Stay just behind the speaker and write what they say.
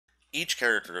Each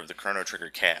character of the Chrono Trigger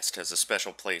cast has a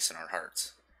special place in our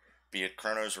hearts. Be it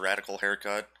Chrono's radical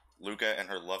haircut, Luca and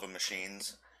her love of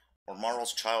machines, or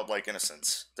Marl's childlike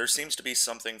innocence, there seems to be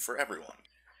something for everyone.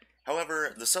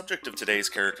 However, the subject of today's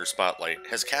character spotlight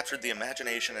has captured the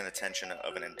imagination and attention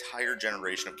of an entire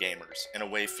generation of gamers in a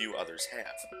way few others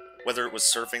have. Whether it was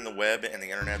surfing the web in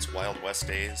the internet's Wild West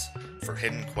days, for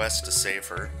hidden quests to save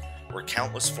her, or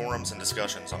countless forums and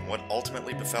discussions on what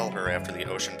ultimately befell her after the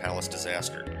Ocean Palace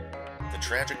disaster, the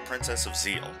tragic Princess of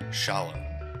Zeal, Schala,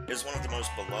 is one of the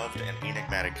most beloved and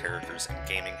enigmatic characters in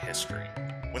gaming history.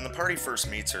 When the party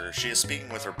first meets her, she is speaking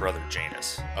with her brother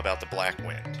Janus about the Black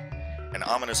Wind, an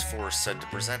ominous force said to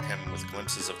present him with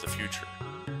glimpses of the future,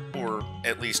 or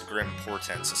at least grim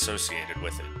portents associated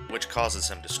with it, which causes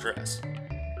him distress.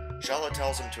 Schala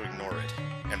tells him to ignore it,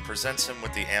 and presents him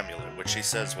with the amulet which she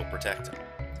says will protect him.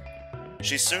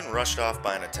 She's soon rushed off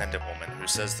by an attendant woman who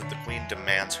says that the queen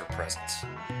demands her presence.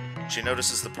 She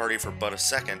notices the party for but a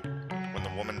second when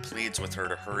the woman pleads with her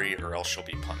to hurry or else she'll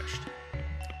be punished.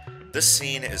 This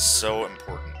scene is so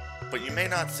important, but you may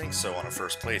not think so on a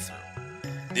first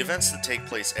playthrough. The events that take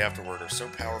place afterward are so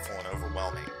powerful and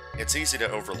overwhelming, it's easy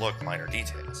to overlook minor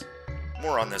details.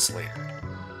 More on this later.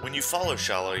 When you follow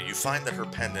Schala, you find that her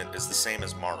pendant is the same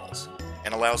as Marl's,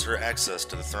 and allows her access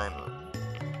to the throne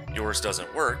room. Yours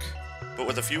doesn't work, but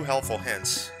with a few helpful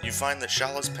hints, you find that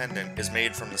Shala's pendant is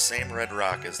made from the same red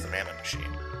rock as the Mammon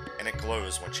Machine, and it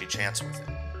glows when she chants with it.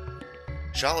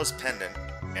 Shala's pendant,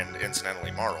 and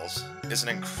incidentally Marl's, is an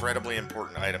incredibly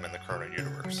important item in the Chrono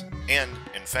universe, and,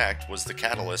 in fact, was the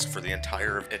catalyst for the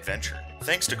entire adventure.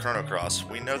 Thanks to Chrono Cross,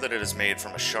 we know that it is made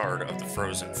from a shard of the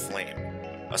Frozen Flame,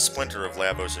 a splinter of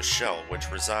Lavos' shell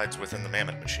which resides within the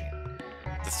Mammon Machine.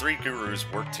 The three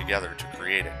gurus worked together to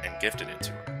create it and gifted it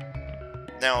to her.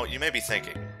 Now, you may be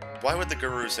thinking, why would the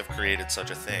gurus have created such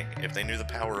a thing if they knew the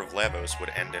power of Lavos would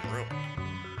end in ruin?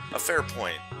 A fair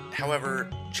point. However,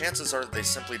 chances are that they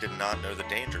simply did not know the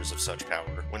dangers of such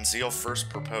power when Zeal first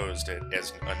proposed it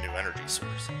as a new energy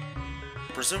source.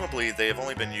 Presumably, they have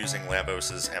only been using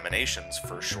Lavos' emanations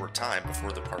for a short time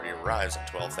before the party arrives in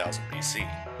 12,000 BC,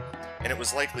 and it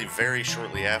was likely very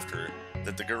shortly after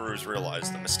that the gurus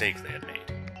realized the mistake they had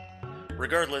made.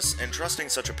 Regardless, entrusting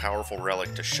such a powerful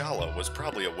relic to Schala was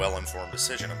probably a well-informed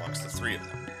decision amongst the three of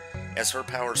them, as her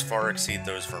powers far exceed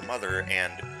those of her mother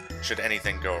and, should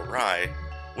anything go awry,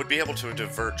 would be able to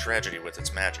divert tragedy with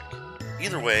its magic.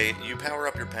 Either way, you power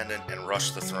up your pendant and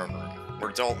rush the throne room, where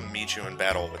Dalton meets you in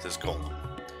battle with his golem.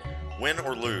 Win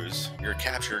or lose, you're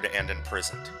captured and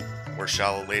imprisoned, where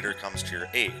Schala later comes to your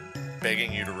aid,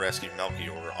 begging you to rescue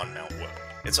Melchior on Mount Woe.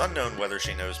 It's unknown whether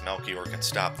she knows Melchior can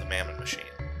stop the Mammon Machine,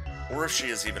 or if she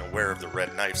is even aware of the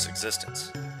Red Knife's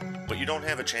existence. But you don't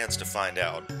have a chance to find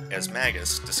out, as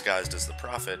Magus, disguised as the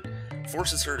Prophet,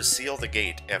 forces her to seal the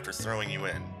gate after throwing you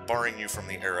in, barring you from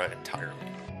the era entirely.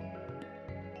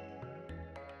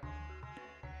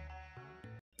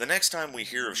 The next time we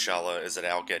hear of Schala is at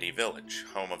Algeti Village,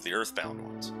 home of the Earthbound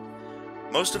ones.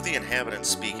 Most of the inhabitants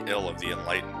speak ill of the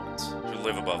Enlightened ones, who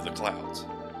live above the clouds.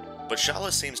 But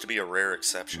Schala seems to be a rare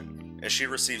exception, as she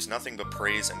receives nothing but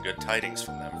praise and good tidings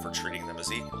from them for treating them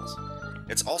as equals.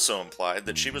 It's also implied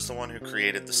that she was the one who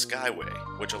created the Skyway,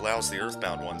 which allows the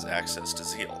Earthbound ones access to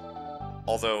Zeal,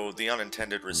 although the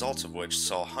unintended results of which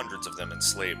saw hundreds of them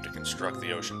enslaved to construct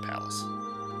the Ocean Palace.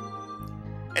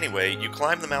 Anyway, you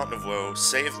climb the Mountain of Woe,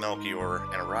 save Melchior,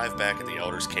 and arrive back at the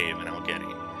Elder's Cave in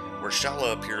Algeti, where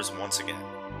Schala appears once again,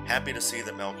 happy to see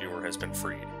that Melchior has been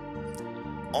freed.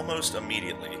 Almost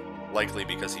immediately, likely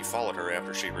because he followed her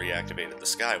after she reactivated the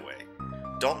Skyway,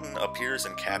 Dalton appears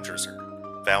and captures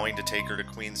her, vowing to take her to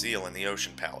Queen Zeal in the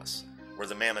Ocean Palace, where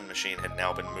the Mammon Machine had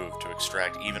now been moved to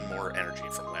extract even more energy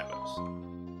from Lavos.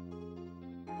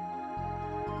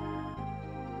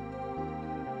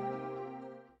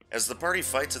 As the party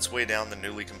fights its way down the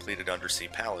newly completed undersea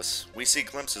palace, we see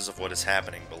glimpses of what is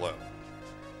happening below.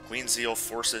 Queen Zeal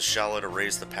forces Schala to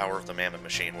raise the power of the Mammon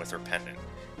Machine with her pendant,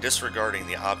 disregarding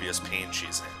the obvious pain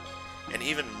she's in, and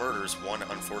even murders one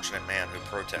unfortunate man who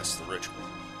protests the ritual.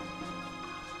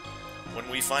 When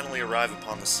we finally arrive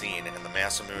upon the scene and the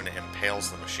Masamune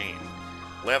impales the machine,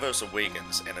 Lavos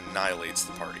awakens and annihilates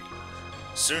the party.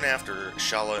 Soon after,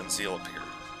 Schala and Zeal appear.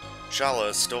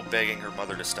 Schala, still begging her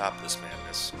mother to stop this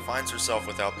madness, finds herself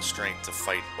without the strength to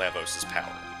fight Lavos'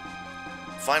 power.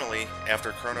 Finally,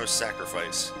 after Chrono's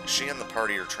sacrifice, she and the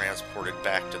party are transported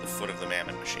back to the foot of the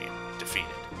Mammon Machine, defeated.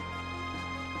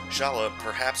 Schala,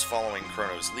 perhaps following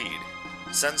Chrono's lead,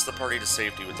 sends the party to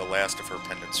safety with the last of her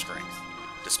pendant strength,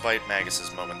 despite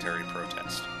Magus' momentary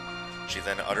protest. She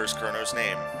then utters Chrono's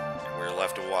name, and we're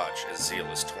left to watch as Zeal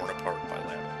is torn apart by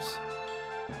Lavos.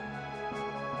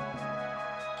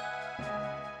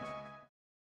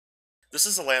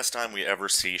 This is the last time we ever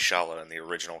see Schala in the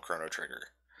original Chrono Trigger.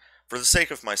 For the sake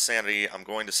of my sanity, I'm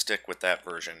going to stick with that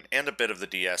version, and a bit of the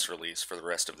DS release for the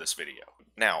rest of this video.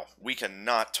 Now, we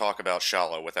cannot talk about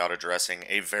Schala without addressing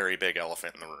a very big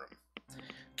elephant in the room.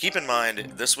 Keep in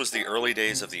mind, this was the early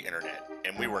days of the internet,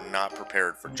 and we were not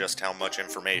prepared for just how much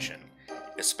information,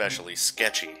 especially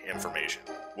sketchy information,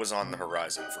 was on the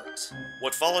horizon for us.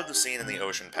 What followed the scene in the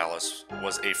Ocean Palace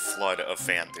was a flood of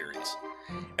fan theories.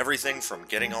 Everything from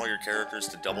getting all your characters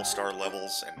to double star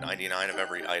levels and 99 of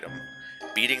every item,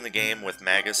 beating the game with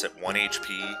Magus at 1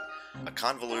 HP, a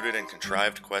convoluted and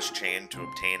contrived quest chain to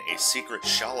obtain a secret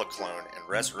Schala clone and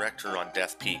resurrect her on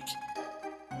Death Peak.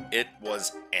 It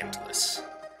was endless.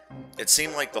 It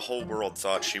seemed like the whole world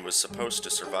thought she was supposed to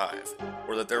survive,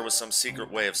 or that there was some secret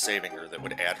way of saving her that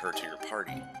would add her to your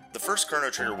party. The first Chrono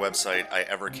Trigger website I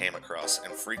ever came across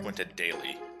and frequented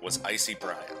daily was Icy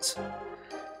Brian's.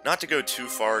 Not to go too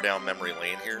far down memory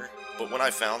lane here, but when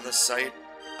I found this site,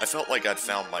 I felt like I'd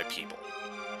found my people.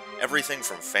 Everything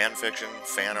from fanfiction,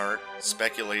 fan art,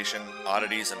 speculation,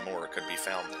 oddities, and more could be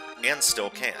found there, and still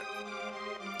can.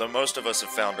 Though most of us have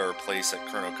found our place at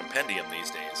Chrono Compendium these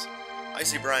days,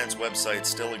 Icy Brian's website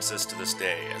still exists to this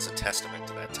day as a testament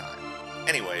to that time.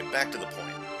 Anyway, back to the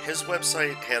point. His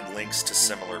website had links to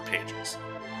similar pages.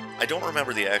 I don't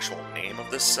remember the actual name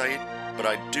of this site, but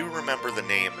I do remember the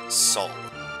name Saul.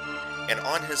 And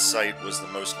on his site was the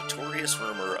most notorious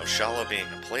rumor of Schala being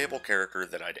a playable character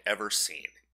that I'd ever seen.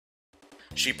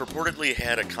 She purportedly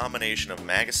had a combination of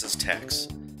Magus's techs,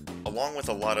 along with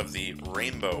a lot of the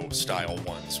rainbow-style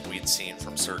ones we'd seen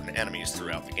from certain enemies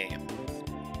throughout the game.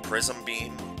 Prism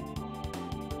Beam,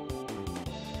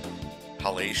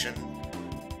 Halation,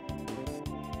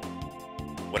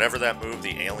 whatever that move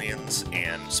the aliens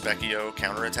and Specchio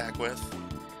counterattack with,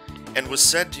 and was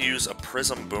said to use a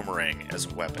Prism Boomerang as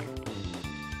a weapon.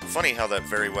 Funny how that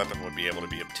very weapon would be able to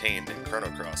be obtained in Chrono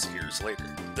Cross years later.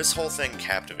 This whole thing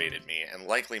captivated me, and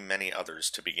likely many others,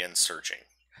 to begin searching.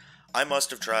 I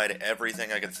must have tried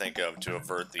everything I could think of to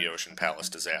avert the Ocean Palace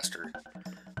disaster.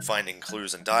 Finding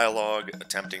clues in dialogue,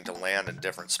 attempting to land in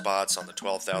different spots on the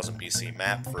 12,000 BC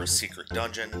map for a secret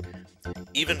dungeon,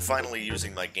 even finally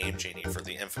using my Game Genie for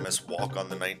the infamous Walk on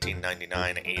the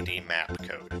 1999 AD map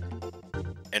code.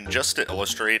 And just to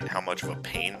illustrate how much of a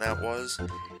pain that was,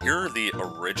 here are the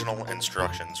original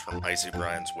instructions from Icy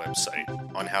Brian's website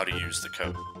on how to use the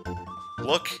code.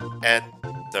 Look at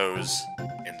those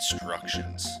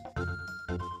instructions.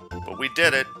 But we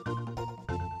did it.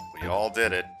 We all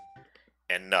did it.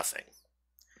 And nothing.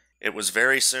 It was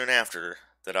very soon after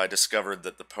that I discovered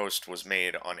that the post was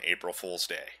made on April Fool's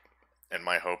Day, and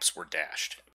my hopes were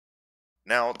dashed.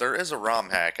 Now, there is a ROM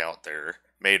hack out there,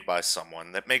 made by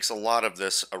someone, that makes a lot of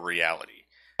this a reality,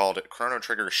 called Chrono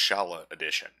Trigger Schala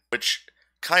Edition, which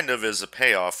kind of is a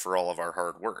payoff for all of our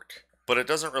hard work, but it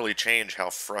doesn't really change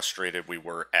how frustrated we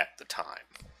were at the time.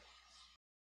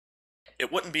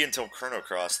 It wouldn't be until Chrono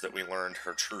Cross that we learned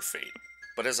her true fate,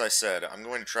 but as I said, I'm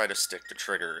going to try to stick to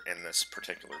Trigger in this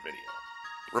particular video.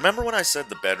 Remember when I said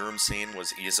the bedroom scene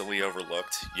was easily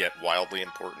overlooked, yet wildly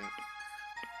important?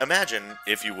 Imagine,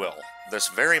 if you will, this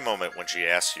very moment when she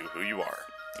asks you who you are.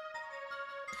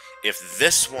 If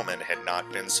this woman had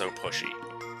not been so pushy.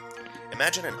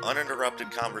 Imagine an uninterrupted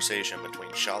conversation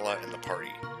between Schala and the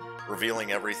party,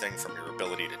 revealing everything from your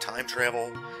ability to time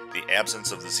travel, the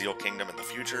absence of the Zeal Kingdom in the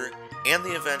future, and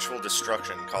the eventual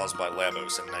destruction caused by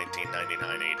Lavos in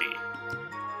 1999 AD.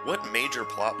 What major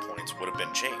plot points would have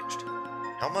been changed?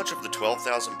 How much of the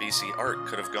 12,000 BC art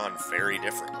could have gone very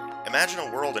differently? Imagine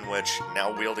a world in which,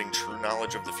 now wielding true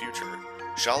knowledge of the future,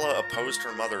 Schala opposed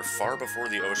her mother far before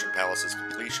the Ocean Palace's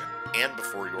completion, and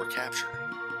before your capture.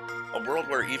 A world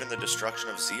where even the destruction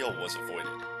of Zeal was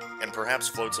avoided, and perhaps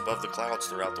floats above the clouds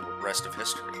throughout the rest of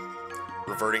history,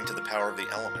 reverting to the power of the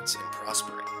elements and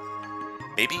prospering.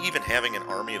 Maybe even having an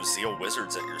army of Zeal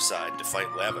wizards at your side to fight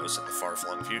Lavos in the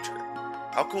far-flung future.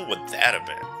 How cool would that have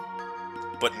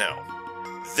been? But no,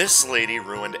 this lady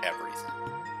ruined everything.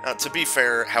 Now, to be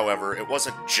fair, however, it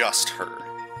wasn't just her.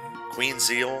 Queen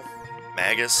Zeal,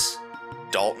 Magus,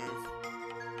 Dalton,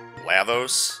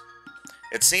 Lavos.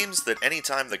 It seems that any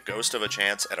time the ghost of a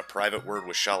chance at a private word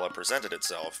with Schala presented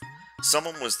itself,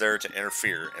 someone was there to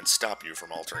interfere and stop you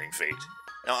from altering fate.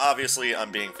 Now obviously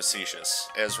I'm being facetious,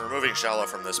 as removing Schala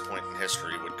from this point in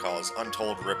history would cause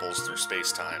untold ripples through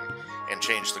space-time, and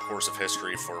change the course of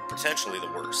history for potentially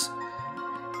the worse.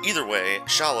 Either way,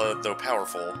 Schala, though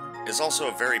powerful, is also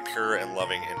a very pure and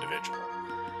loving individual.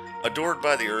 Adored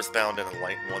by the earthbound and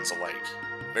enlightened ones alike,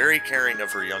 very caring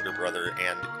of her younger brother,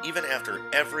 and even after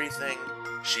everything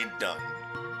she'd done,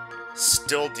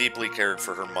 still deeply cared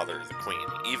for her mother, the Queen,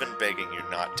 even begging you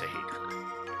not to hate her.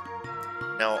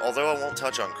 Now, although I won't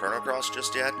touch on Chrono Cross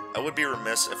just yet, I would be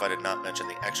remiss if I did not mention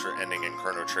the extra ending in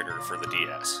Chrono Trigger for the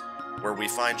DS, where we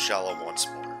find Schala once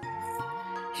more.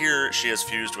 Here, she has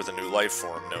fused with a new life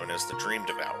form known as the Dream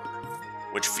Devourer,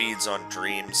 which feeds on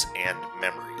dreams and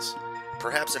memories,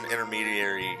 perhaps an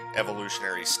intermediary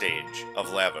evolutionary stage of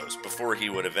Lavos before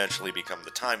he would eventually become the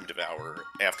Time Devourer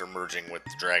after merging with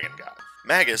the Dragon God.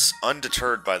 Magus,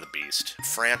 undeterred by the beast,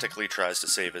 frantically tries to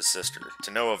save his sister,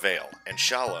 to no avail, and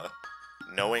Schala,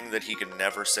 knowing that he can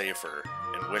never save her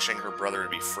and wishing her brother to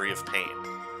be free of pain,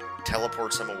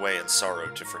 teleports him away in sorrow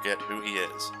to forget who he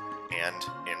is, and,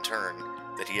 in turn,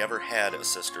 that he ever had a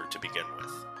sister to begin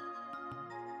with.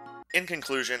 In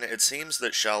conclusion, it seems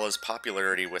that Shala's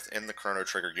popularity within the Chrono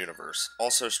Trigger universe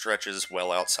also stretches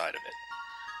well outside of it.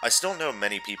 I still know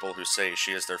many people who say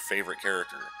she is their favorite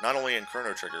character, not only in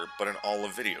Chrono Trigger, but in all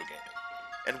of video gaming.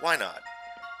 And why not?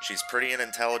 She's pretty and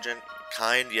intelligent,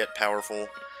 kind yet powerful,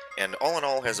 and all in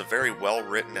all has a very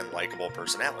well-written and likable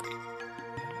personality.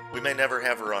 We may never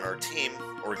have her on our team,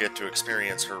 or get to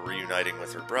experience her reuniting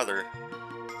with her brother,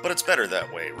 but it's better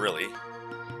that way, really.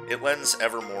 It lends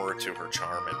ever more to her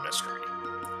charm and mystery.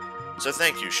 So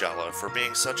thank you, Schala, for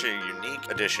being such a unique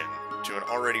addition to an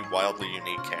already wildly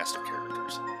unique cast of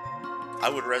characters. I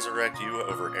would resurrect you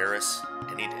over Eris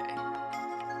any day.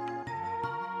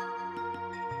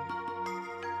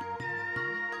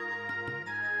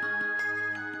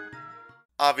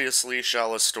 Obviously,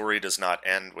 Shala's story does not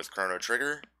end with Chrono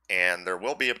Trigger, and there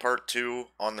will be a part 2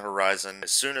 on the horizon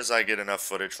as soon as I get enough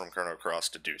footage from Chrono Cross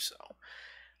to do so.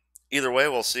 Either way,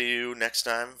 we'll see you next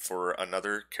time for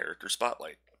another Character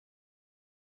Spotlight.